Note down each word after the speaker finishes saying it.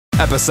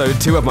Episode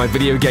 2 of my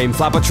video game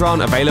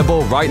FLAPPATRON,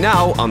 available right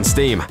now on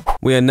Steam.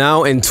 We are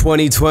now in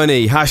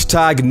 2020.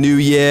 Hashtag New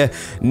Year,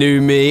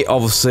 New Me.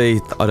 Obviously,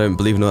 I don't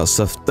believe in all that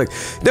stuff. Like,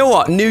 you know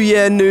what? New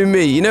Year, New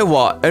Me. You know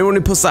what? Anyone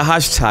who puts that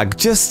hashtag,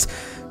 just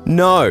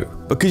no.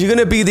 Because you're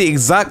gonna be the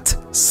exact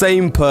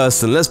same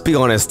person. Let's be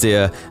honest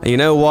here. And you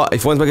know what?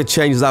 If you want to make a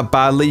change that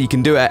badly, you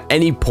can do it at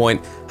any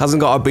point. Hasn't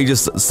got to be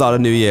just at the start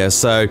of New Year.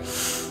 So,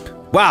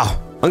 wow.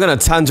 I'm going on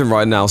a tangent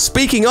right now.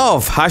 Speaking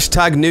of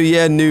hashtag New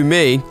Year, New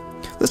Me,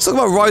 let's talk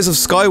about Rise of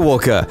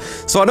Skywalker.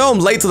 So I know I'm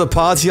late to the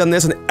party on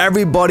this and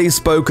everybody's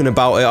spoken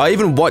about it. I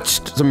even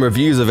watched some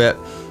reviews of it,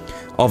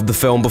 of the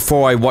film,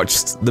 before I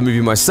watched the movie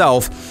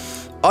myself.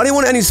 I didn't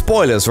want any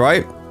spoilers,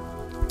 right?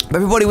 But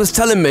everybody was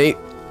telling me,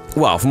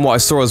 well, from what I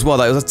saw as well,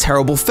 that it was a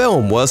terrible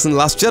film, worse than The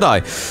Last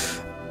Jedi.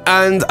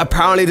 And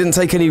apparently it didn't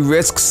take any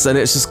risks and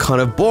it's just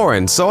kind of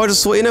boring. So I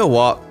just thought, you know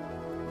what?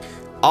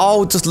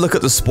 I'll just look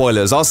at the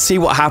spoilers. I'll see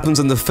what happens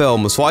in the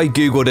film. So I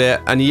googled it,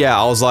 and yeah,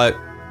 I was like,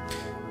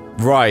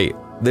 right,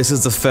 this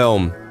is the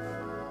film.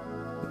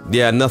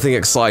 Yeah, nothing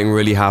exciting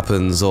really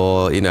happens,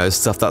 or, you know,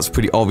 stuff that's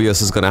pretty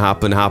obvious is gonna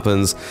happen,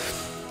 happens.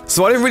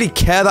 So I didn't really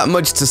care that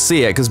much to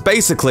see it, because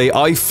basically,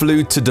 I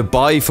flew to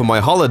Dubai for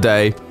my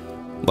holiday,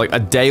 like a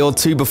day or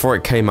two before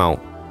it came out.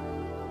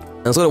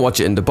 I was gonna watch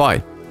it in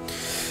Dubai.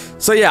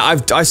 So yeah,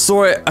 I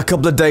saw it a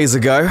couple of days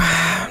ago,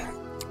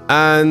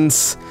 and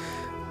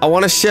I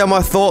want to share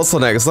my thoughts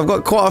on it because I've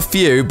got quite a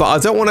few, but I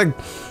don't want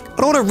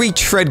to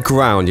retread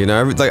ground, you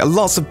know? Like,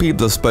 lots of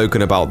people have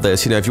spoken about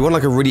this, you know? If you want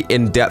like a really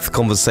in-depth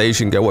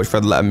conversation, go watch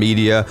Red Letter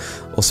Media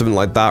or something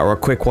like that, or a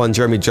quick one.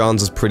 Jeremy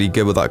Johns is pretty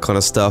good with that kind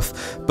of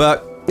stuff.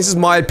 But this is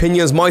my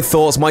opinions, my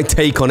thoughts, my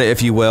take on it,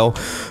 if you will.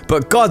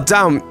 But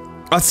goddamn,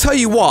 I tell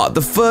you what,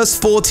 the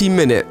first 40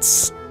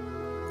 minutes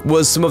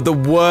was some of the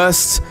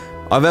worst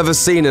I've ever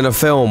seen in a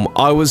film.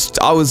 I was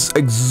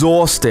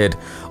exhausted,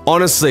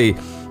 honestly.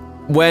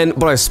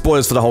 But I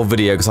spoilers for the whole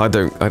video because I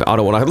don't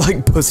want to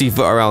like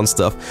pussyfoot around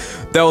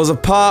stuff. There was a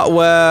part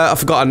where I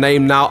forgot her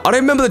name now. I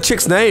don't remember the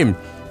chick's name.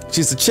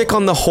 She's the chick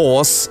on the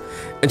horse,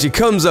 and she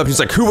comes up. She's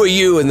like, "Who are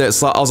you?" And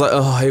it's like, I was like,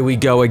 "Oh, here we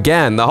go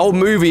again." The whole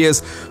movie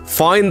is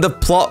find the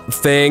plot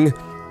thing,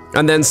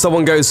 and then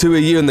someone goes, "Who are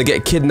you?" and they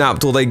get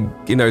kidnapped, or they,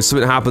 you know,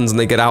 something happens and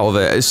they get out of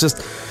it.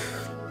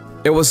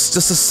 It was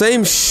just the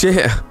same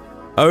shit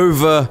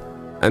over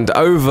and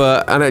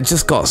over, and it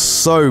just got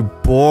so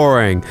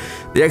boring.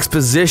 The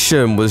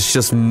exposition was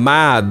just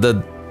mad.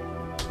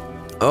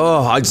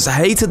 I just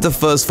hated the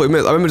first 40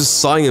 minutes. I remember just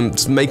sighing and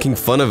just making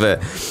fun of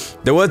it.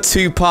 There were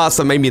two parts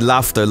that made me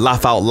laugh though,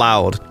 laugh out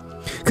loud.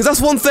 Because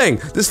that's one thing,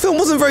 this film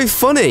wasn't very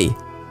funny.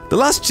 The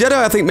Last Jedi,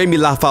 I think, made me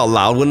laugh out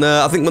loud when,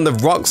 I think when the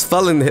rocks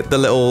fell and hit the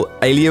little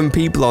alien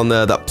people on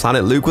that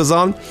planet Luke was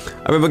on.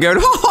 I remember going,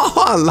 ha ha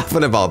ha,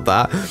 laughing about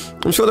that.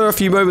 I'm sure there are a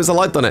few moments I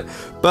liked on it.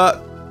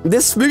 But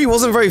this movie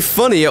wasn't very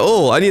funny at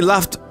all. I only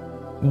laughed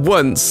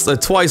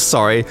twice,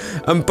 sorry,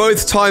 and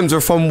both times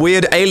were from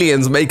weird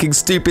aliens making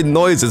stupid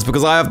noises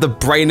because I have the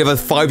brain of a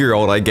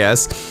 5-year-old, I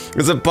guess.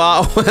 There's a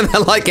part where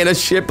they're like in a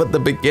ship at the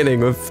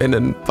beginning with Finn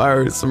and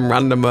Poe, some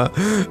randomer,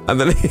 and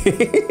then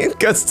it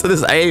goes to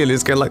this alien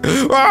who's going like,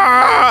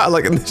 "Aah!"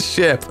 like in the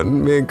ship,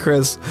 and me and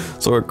Chris,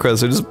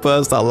 we just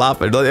burst out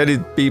laughing. Like, the only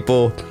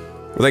people,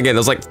 then again, there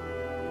was like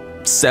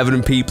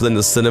 7 people in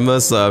the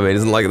cinema, so I mean,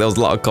 it's not like there was a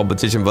lot of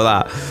competition for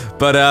that.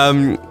 But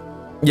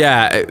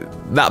yeah,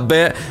 that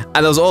bit, and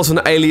there was also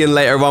an alien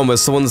later on where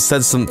someone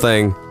said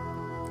something.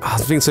 I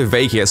was being so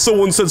vague here.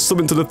 Someone said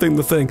something to the thing.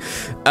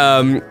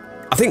 I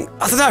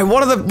don't know.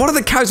 One of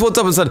the characters walked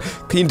up and said,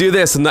 "Can you do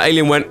this?" And the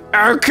alien went,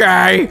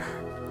 "Okay."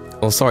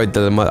 Oh, sorry,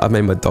 Dylan. I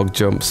made my dog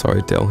jump.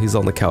 Sorry, Dill. He's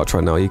on the couch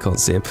right now. You can't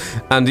see him.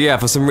 And yeah,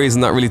 for some reason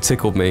that really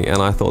tickled me,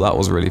 and I thought that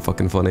was really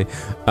fucking funny.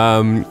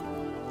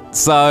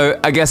 So,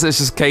 I guess it's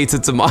just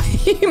catered to my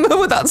humor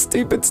with that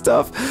stupid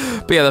stuff.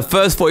 But yeah, the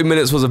first 40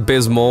 minutes was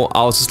abysmal.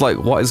 I was just like,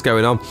 what is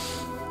going on?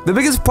 The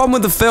biggest problem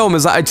with the film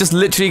is that it just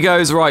literally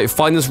goes, right,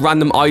 find this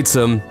random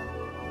item,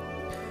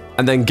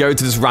 and then go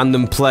to this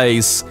random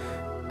place,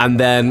 and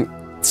then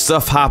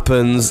stuff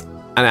happens,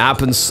 and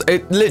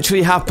it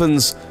literally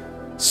happens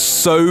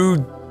so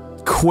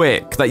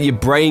quick that your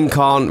brain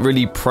can't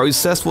really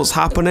process what's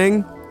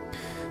happening.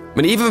 I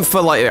mean, even for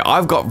like,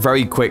 I've got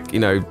very quick, you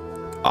know,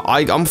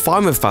 I'm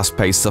fine with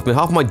fast-paced stuff. I mean,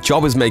 half my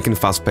job is making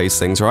fast-paced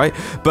things, right?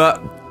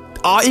 But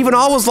even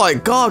I was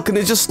like, God, can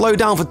it just slow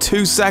down for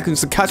 2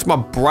 seconds to catch my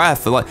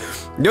breath? And like,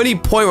 the only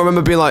point I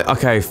remember being like,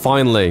 okay,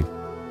 finally,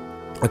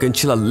 I can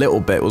chill a little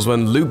bit was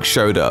when Luke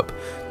showed up.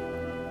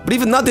 But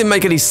even that didn't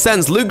make any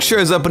sense. Luke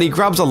shows up and he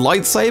grabs a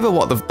lightsaber.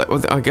 What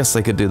the? I guess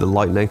they could do the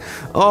lightning.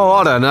 Oh,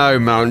 I don't know,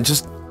 man.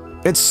 Just,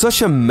 it's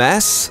such a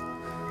mess.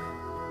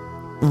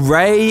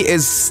 Rey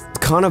is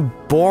kind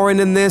of boring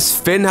in this.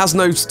 Finn has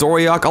no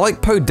story arc. I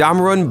like Poe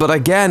Dameron, but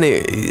again,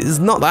 it's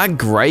not that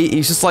great.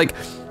 He's just like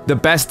the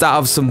best out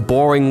of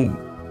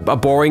a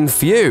boring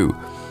few.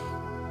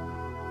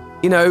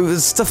 You know,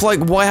 stuff like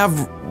why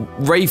have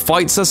Rey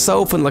fights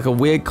herself in like a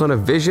weird kind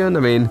of vision? I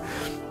mean,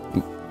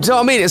 do you know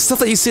what I mean? It's stuff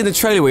that you see in the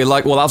trailer where you're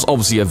like, well, that's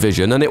obviously a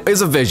vision, and it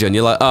is a vision.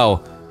 You're like,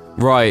 oh,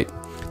 right.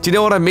 Do you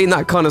know what I mean?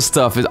 That kind of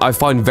stuff I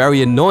find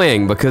very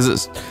annoying because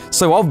it's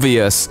so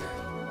obvious.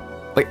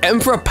 Like,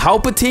 Emperor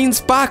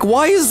Palpatine's back?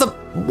 Why?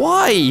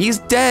 He's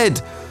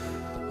dead.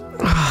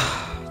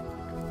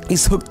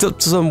 He's hooked up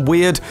to some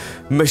weird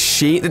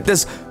machine.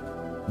 That's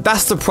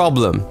the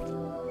problem.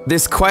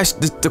 This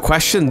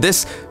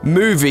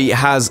movie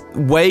has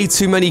way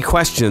too many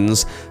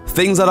questions,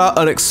 things that are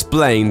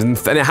unexplained, and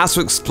it has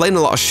to explain a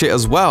lot of shit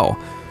as well.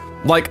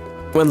 Like,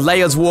 when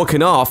Leia's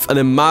walking off, and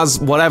then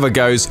Maz, whatever,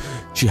 goes,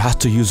 she has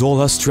to use all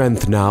her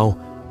strength now.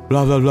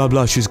 Blah, blah, blah,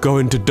 blah, she's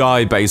going to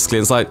die, basically.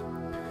 It's like,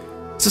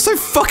 it's just so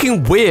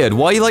fucking weird.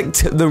 Why are you,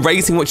 like,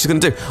 narrating what she's gonna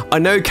do? I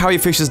know Carrie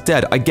Fisher's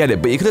dead, I get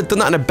it, but you could have done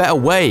that in a better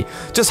way.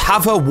 Just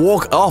have her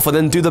walk off and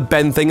then do the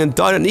Ben thing and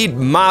die. I don't need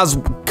Maz,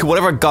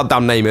 whatever her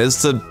goddamn name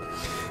is, to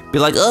be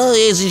like, oh,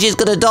 she's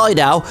gonna die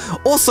now.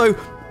 Also,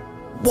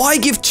 why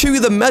give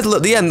Chewie the medal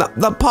at the end?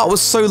 That part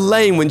was so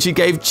lame when she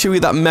gave Chewie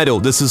that medal.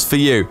 This is for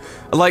you.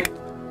 Like,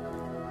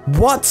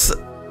 what?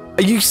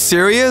 Are you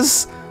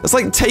serious? It's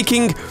like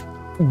taking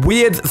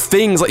weird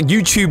things like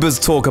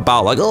YouTubers talk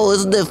about, like, oh,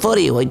 isn't it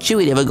funny when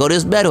Chewie never got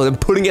his medal, and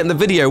putting it in the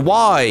video.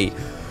 Why?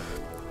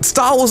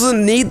 Star Wars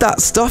doesn't need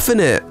that stuff in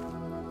it.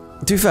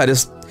 To be fair,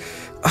 just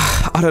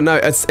I don't know.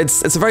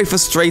 It's a very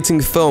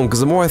frustrating film because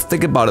the more I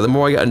think about it, the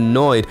more I get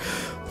annoyed.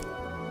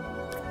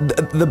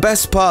 The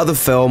best part of the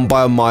film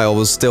by a mile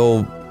was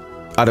still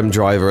Adam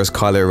Driver as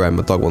Kylo Ren.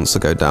 My dog wants to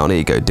go down. Here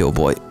you go, deal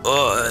boy.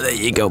 Oh, there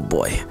you go,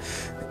 boy.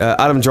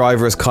 Adam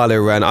Driver as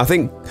Kylo Ren.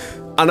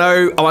 I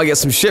know I might get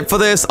some shit for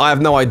this. I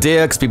have no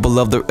idea because people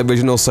love the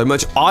original so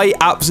much. I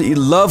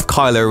absolutely love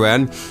Kylo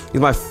Ren.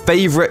 He's my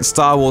favorite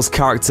Star Wars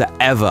character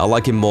ever. I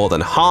like him more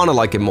than Han. I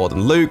like him more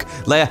than Luke,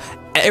 Leia.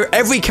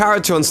 Every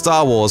character on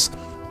Star Wars,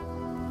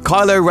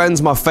 Kylo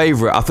Ren's my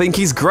favorite. I think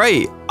he's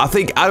great. I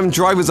think Adam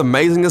Driver's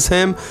amazing as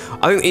him.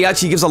 I think he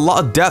actually gives a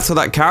lot of depth to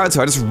that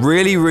character. I just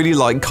really, really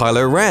like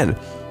Kylo Ren.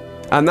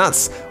 And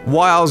that's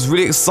why I was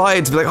really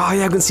excited to be like, oh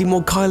yeah, I can see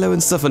more Kylo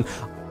and stuff. And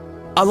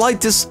I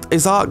liked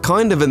his art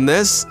kind of in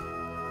this.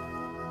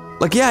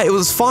 Like, yeah, it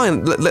was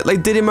fine. They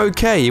did him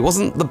okay. He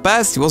wasn't the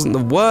best. He wasn't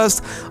the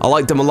worst. I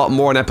liked him a lot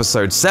more in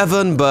Episode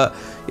 7, but,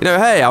 you know,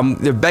 hey,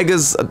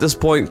 beggars at this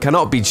point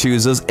cannot be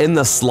choosers in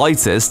the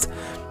slightest.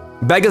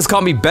 Beggars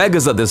can't be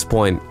beggars at this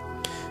point.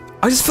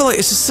 I just feel like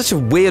it's just such a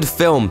weird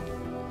film.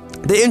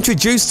 They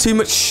introduce too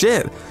much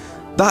shit.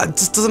 That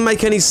just doesn't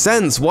make any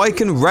sense. Why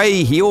can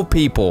Rey heal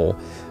people?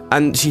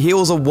 And she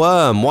heals a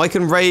worm. Why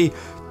can Rey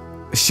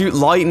shoot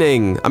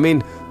lightning? I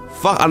mean,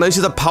 fuck, I know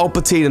she's a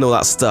Palpatine and all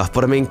that stuff,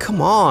 but I mean,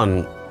 come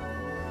on.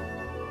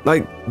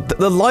 Like,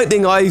 the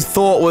lightning I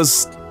thought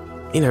was,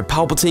 you know,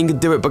 Palpatine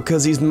could do it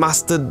because he's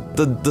mastered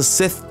the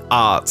Sith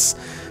arts.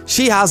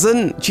 She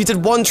hasn't. She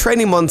did one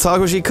training montage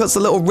where she cuts a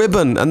little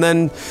ribbon and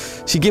then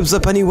she gives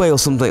up anyway or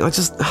something.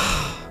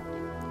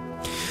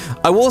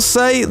 I will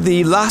say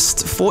the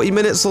last 40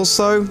 minutes or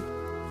so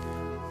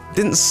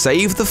didn't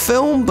save the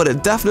film, but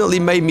it definitely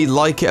made me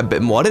like it a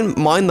bit more. I didn't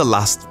mind the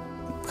last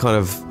kind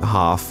of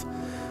half.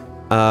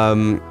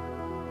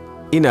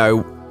 You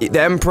know,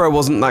 the Emperor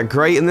wasn't that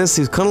great in this.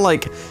 He was kind of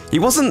like, he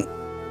wasn't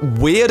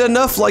weird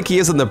enough like he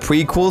is in the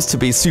prequels to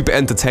be super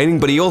entertaining,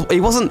 but he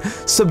wasn't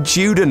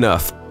subdued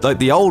enough like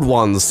the old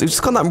ones. He was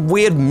just kind of that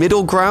weird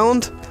middle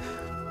ground.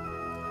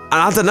 And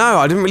I don't know,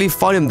 I didn't really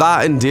find him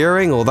that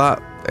endearing or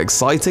that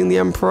exciting, the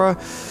Emperor.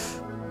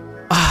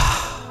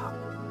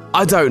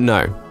 I don't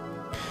know.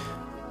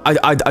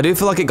 I do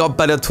feel like it got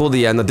better toward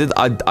the end.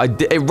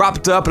 It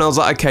wrapped up and I was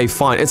like, okay,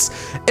 fine.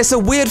 It's a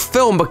weird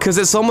film because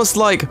it's almost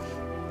like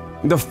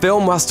the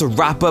film has to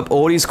wrap up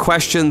all these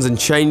questions and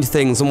change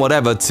things and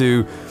whatever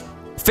to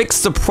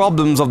fix the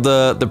problems of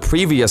the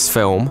previous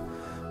film,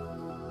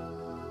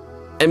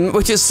 and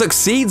which it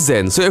succeeds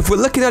in. So if we're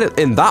looking at it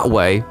in that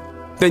way,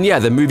 then yeah,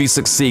 the movie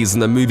succeeds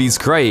and the movie's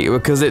great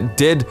because it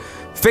did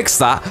fix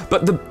that.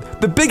 But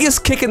the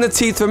biggest kick in the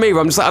teeth for me,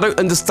 where I'm just like, I don't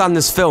understand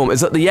this film,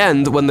 is at the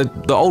end when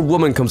the old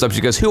woman comes up, she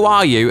goes, who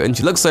are you? And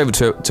she looks over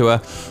to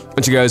her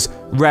and she goes,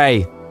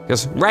 Rey. She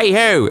goes, Rey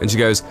who? And she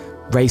goes,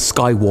 Rey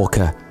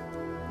Skywalker.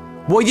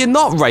 Well, you're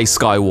not Rey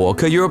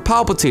Skywalker, you're a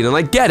Palpatine, and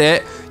I get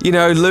it, you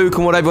know, Luke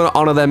and whatever,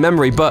 honor their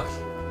memory, but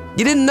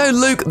you didn't know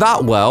Luke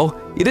that well.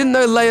 You didn't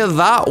know Leia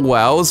that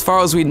well, as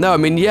far as we know. I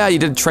mean, yeah, you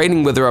did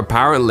training with her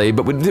apparently,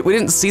 but we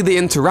didn't see the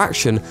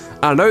interaction.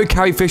 I know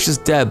Carrie Fisher's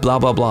dead, blah,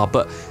 blah, blah,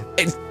 but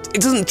it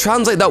doesn't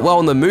translate that well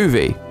in the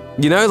movie.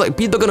 You know, like,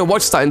 people are gonna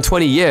watch that in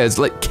 20 years,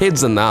 like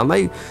kids and that, and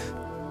they... Do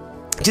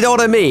you know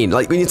what I mean?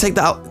 Like, when you take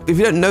that out, if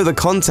you don't know the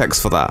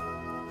context for that.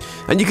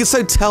 And you can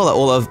so tell that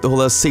all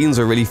the scenes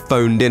are really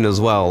phoned in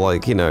as well,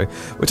 like, you know.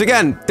 Which,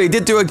 again, they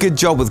did do a good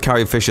job with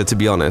Carrie Fisher, to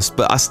be honest,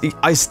 but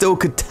I still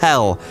could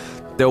tell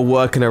they were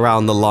working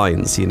around the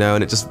lines, you know,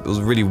 and it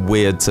was really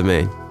weird to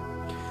me.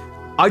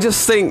 I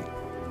just think...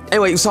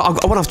 Anyway, so I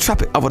went off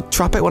topic.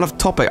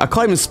 I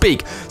can't even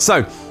speak.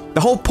 So,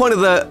 the whole point of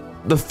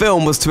the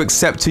film was to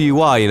accept who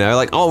you are, you know?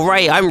 Like, oh,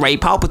 Rey, I'm Rey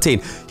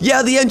Palpatine. Yeah,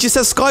 at the end she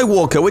says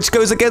Skywalker, which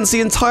goes against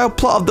the entire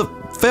plot of the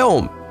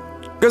film.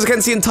 Goes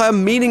against the entire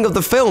meaning of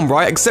the film,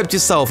 right? Accept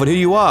yourself and who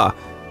you are.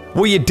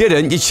 Well, you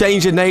didn't. You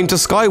changed your name to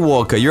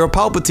Skywalker. You're a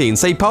Palpatine.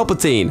 Say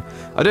Palpatine.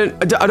 I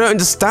don't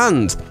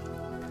understand.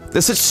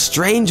 There's such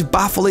strange,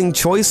 baffling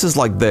choices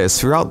like this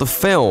throughout the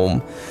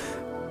film.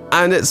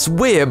 And it's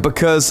weird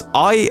because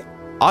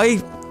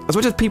as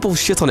much as people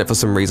shit on it for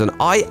some reason,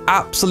 I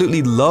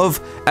absolutely love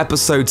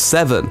Episode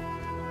 7.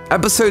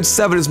 Episode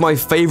 7 is my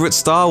favorite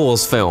Star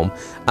Wars film.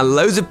 And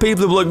loads of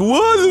people are like,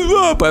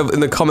 what in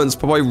the comments,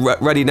 probably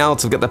ready now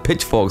to get their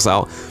pitchforks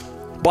out.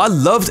 But I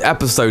loved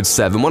Episode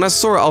 7. When I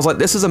saw it, I was like,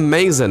 this is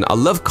amazing. I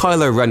love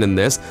Kylo Ren in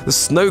this. The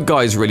Snoke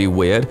guy's really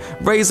weird.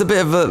 Rey's a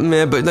bit of a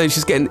meh, but no,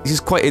 she's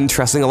quite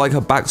interesting. I like her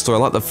backstory. I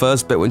like the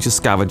first bit when she's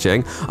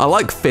scavenging. I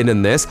like Finn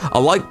in this. I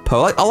like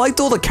Poe. I liked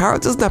all the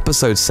characters in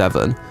Episode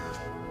 7.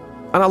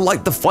 And I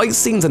liked the fight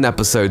scenes in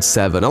Episode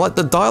 7. I liked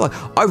the dialogue.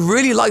 I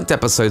really liked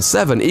Episode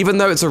 7, even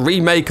though it's a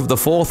remake of the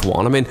 4th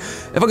one. I mean,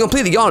 if I'm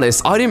completely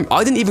honest, I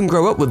didn't even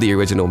grow up with the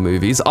original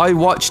movies. I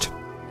watched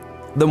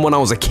them when I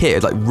was a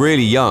kid, like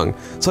really young,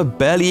 so I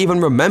barely even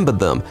remembered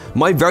them.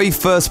 My very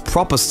first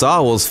proper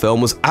Star Wars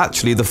film was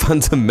actually The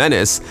Phantom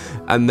Menace,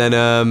 and then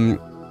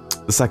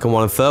the second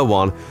one and third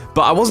one.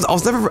 But I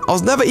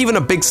was never even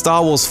a big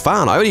Star Wars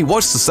fan. I only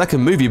watched the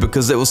second movie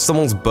because it was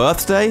someone's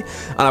birthday,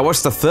 and I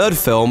watched the third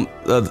film,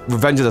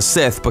 Revenge of the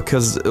Sith,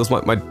 because it was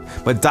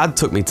my dad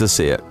took me to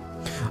see it.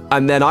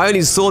 And then I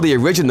only saw the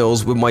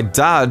originals when my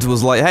dad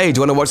was like, hey, do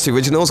you want to watch the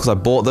originals? Because I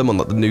bought them on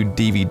like the new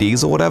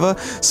DVDs or whatever.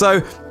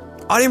 So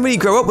I didn't really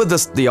grow up with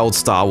the old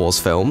Star Wars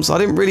films. I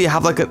didn't really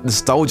have like a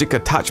nostalgic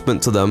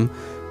attachment to them.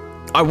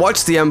 I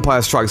watched The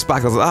Empire Strikes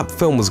Back. I was like, that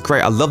film was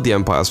great. I love The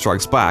Empire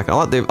Strikes Back. I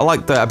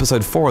like the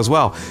Episode 4 as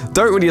well.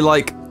 Don't really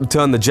like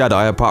Return of the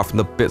Jedi apart from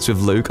the bits with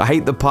Luke. I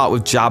hate the part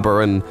with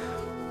Jabba, and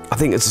I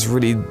think it's just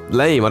really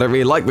lame. I don't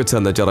really like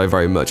Return of the Jedi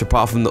very much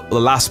apart from the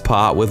last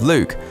part with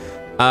Luke.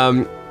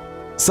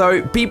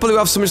 So people who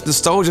have so much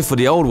nostalgia for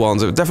the old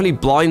ones, it definitely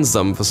blinds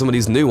them for some of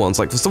these new ones.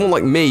 Like for someone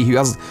like me who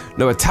has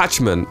no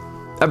attachment,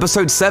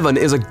 Episode 7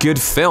 is a good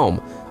film.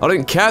 I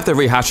don't care if they're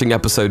rehashing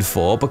Episode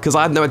 4 because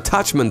I had no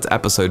attachment to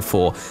Episode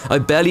 4. I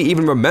barely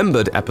even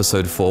remembered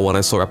Episode 4 when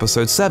I saw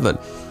Episode 7.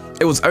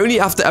 It was only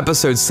after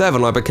Episode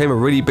 7 I became a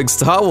really big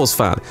Star Wars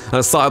fan, and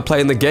I started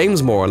playing the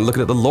games more and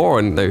looking at the lore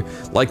and, you know,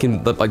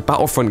 liking the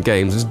Battlefront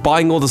games, just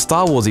buying all the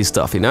Star Warsy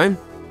stuff, you know?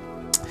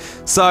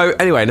 So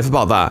anyway, enough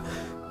about that.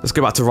 Let's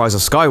go back to Rise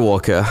of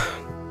Skywalker.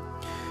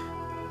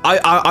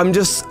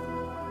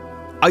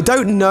 I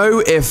don't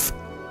know if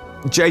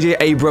J.J.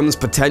 Abrams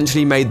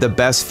potentially made the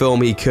best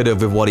film he could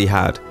have with what he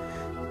had.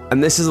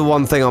 And this is the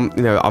one thing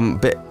I'm a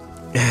bit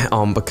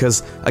on,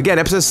 because, again,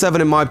 Episode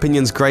 7, in my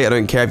opinion, is great. I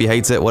don't care if you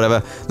hate it,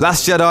 whatever.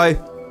 Last Jedi,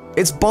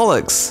 it's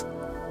bollocks.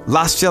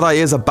 Last Jedi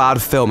is a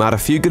bad film. It had a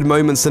few good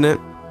moments in it,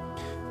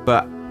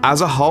 but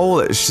as a whole,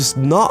 it's just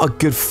not a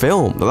good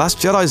film. The Last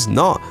Jedi is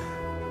not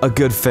a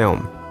good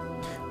film.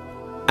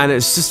 And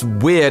it's just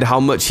weird how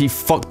much he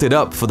fucked it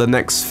up for the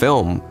next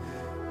film.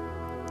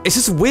 It's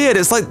just weird.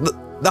 It's like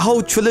the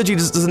whole trilogy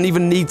just doesn't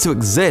even need to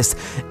exist.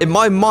 In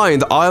my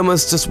mind, I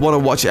almost just want to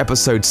watch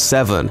Episode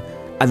 7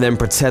 and then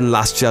pretend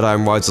Last Jedi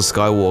and Rise of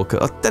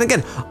Skywalker. Then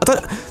again,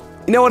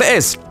 you know what it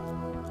is?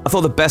 I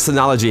thought the best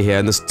analogy here,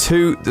 and there's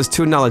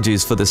two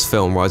analogies for this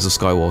film, Rise of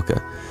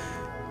Skywalker.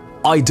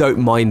 I don't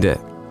mind it.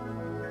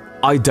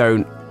 I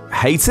don't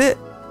hate it,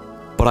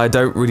 but I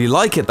don't really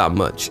like it that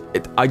much.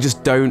 I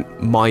just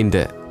don't mind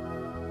it.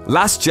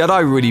 Last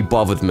Jedi really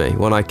bothered me.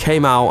 When I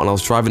came out and I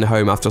was driving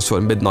home after I saw it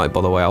at midnight,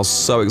 by the way, I was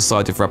so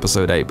excited for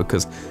Episode 8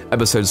 because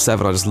Episode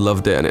 7, I just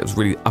loved it, and it was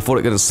really, I thought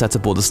it was going to set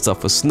up all the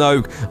stuff for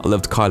Snoke. I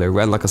loved Kylo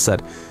Ren, like I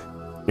said.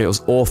 It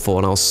was awful,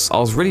 and I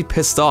was really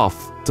pissed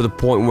off to the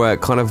point where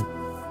it kind of,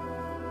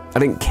 I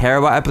didn't care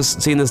about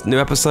seeing this new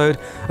episode,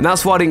 and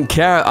that's why I didn't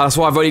care. That's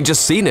why I've only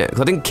just seen it,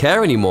 because I didn't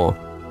care anymore.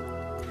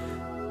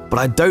 But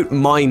I don't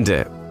mind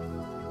it.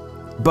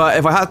 But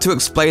if I had to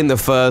explain the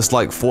first,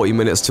 like, 40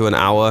 minutes to an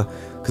hour,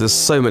 because there's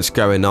so much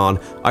going on.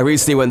 I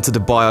recently went to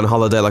Dubai on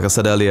holiday, like I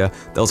said earlier.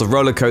 There was a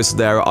roller coaster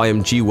there at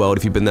IMG World,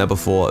 if you've been there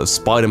before, a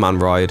Spider-Man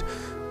ride.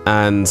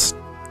 And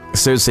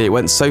seriously, it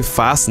went so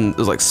fast and it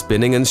was like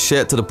spinning and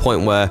shit to the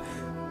point where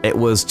it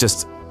was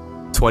just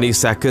 20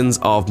 seconds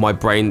of my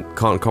brain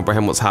can't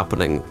comprehend what's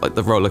happening. Like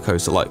the roller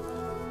coaster, like.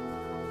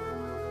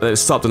 And it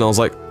stopped and I was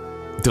like,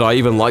 did I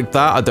even like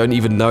that? I don't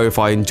even know if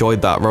I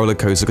enjoyed that roller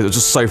coaster because it was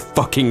just so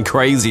fucking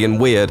crazy and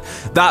weird.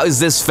 That is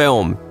this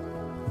film.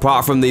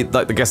 Apart from the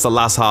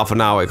last half an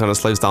hour, it kind of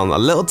slows down a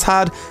little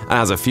tad and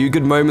has a few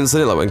good moments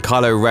in it, like when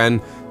Kylo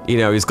Ren, you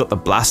know, he's got the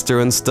blaster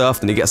and stuff,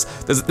 and he gets,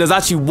 there's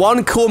actually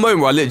one cool moment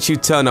where I literally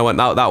turned, I went,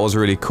 that was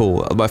really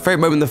cool. My favorite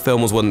moment in the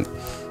film was when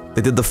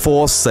they did the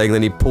Force thing,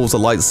 then he pulls a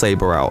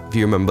lightsaber out, if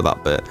you remember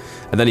that bit,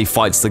 and then he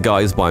fights the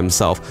guys by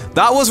himself.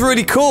 That was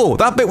really cool.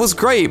 That bit was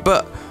great,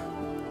 but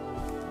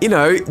you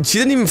know, she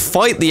didn't even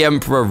fight the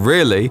Emperor,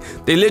 really.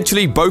 They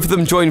literally, both of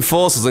them join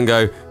forces and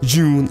go,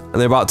 June, and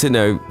they're about to, you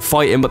know,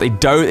 fight him, but they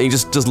don't, and he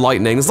just does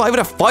lightning. It's not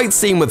even a fight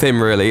scene with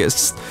him, really.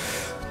 It's just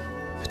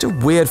such a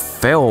weird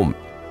film.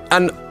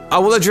 And I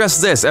will address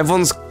this.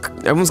 Everyone's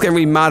getting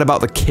really mad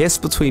about the kiss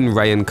between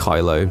Rey and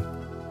Kylo.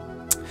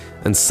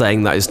 and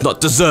saying that it's not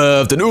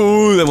deserved and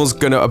ooh, everyone's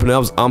gonna open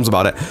their arms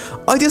about it.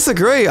 I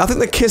disagree. I think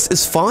the kiss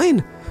is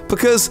fine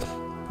because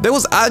there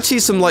was actually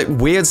some like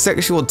weird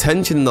sexual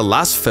tension in the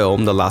last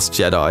film, The Last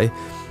Jedi,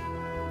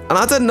 and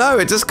I don't know.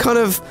 It just kind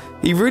of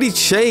he really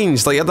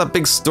changed. Like he had that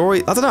big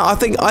story. I don't know. I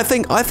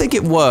think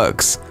it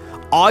works.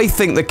 I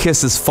think the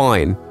kiss is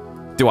fine.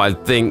 Do I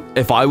think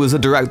if I was a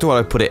director, would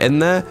I put it in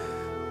there?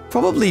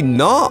 Probably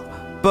not.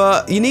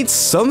 But you need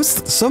some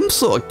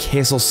sort of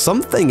kiss or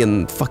something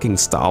in fucking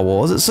Star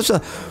Wars. It's such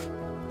a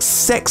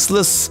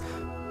sexless,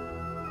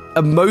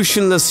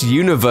 emotionless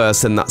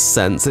universe in that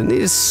sense. It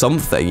needs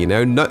something, you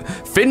know? No,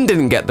 Finn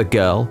didn't get the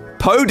girl.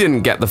 Poe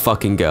didn't get the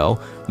fucking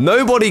girl.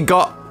 Nobody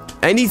got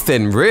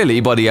anything, really,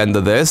 by the end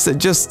of this. It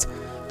just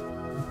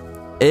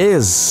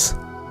is.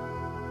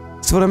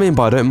 That's what I mean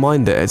by I don't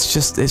mind it. It's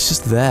just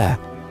there.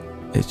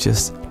 It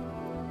just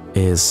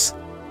is.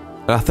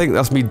 And I think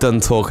that's me done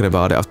talking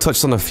about it. I've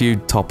touched on a few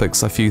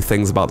topics, a few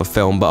things about the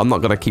film, but I'm not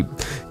going to keep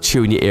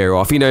chewing your ear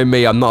off. You know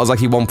me, I'm not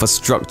exactly one for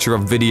structure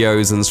of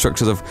videos and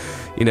structures of,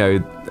 you know,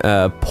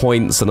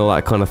 points and all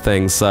that kind of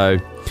thing. So,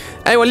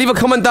 anyway, leave a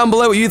comment down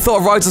below what you thought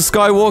of Rise of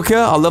Skywalker.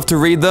 I'd love to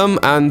read them.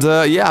 And,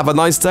 yeah, have a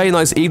nice day,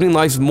 nice evening,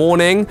 nice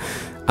morning.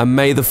 And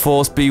may the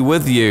Force be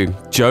with you.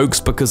 Jokes,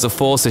 because the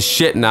Force is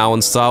shit now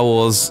and Star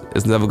Wars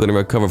is never going to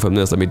recover from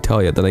this, let me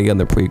tell you. Then again,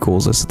 the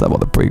prequels, this is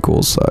about the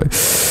prequels,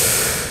 so...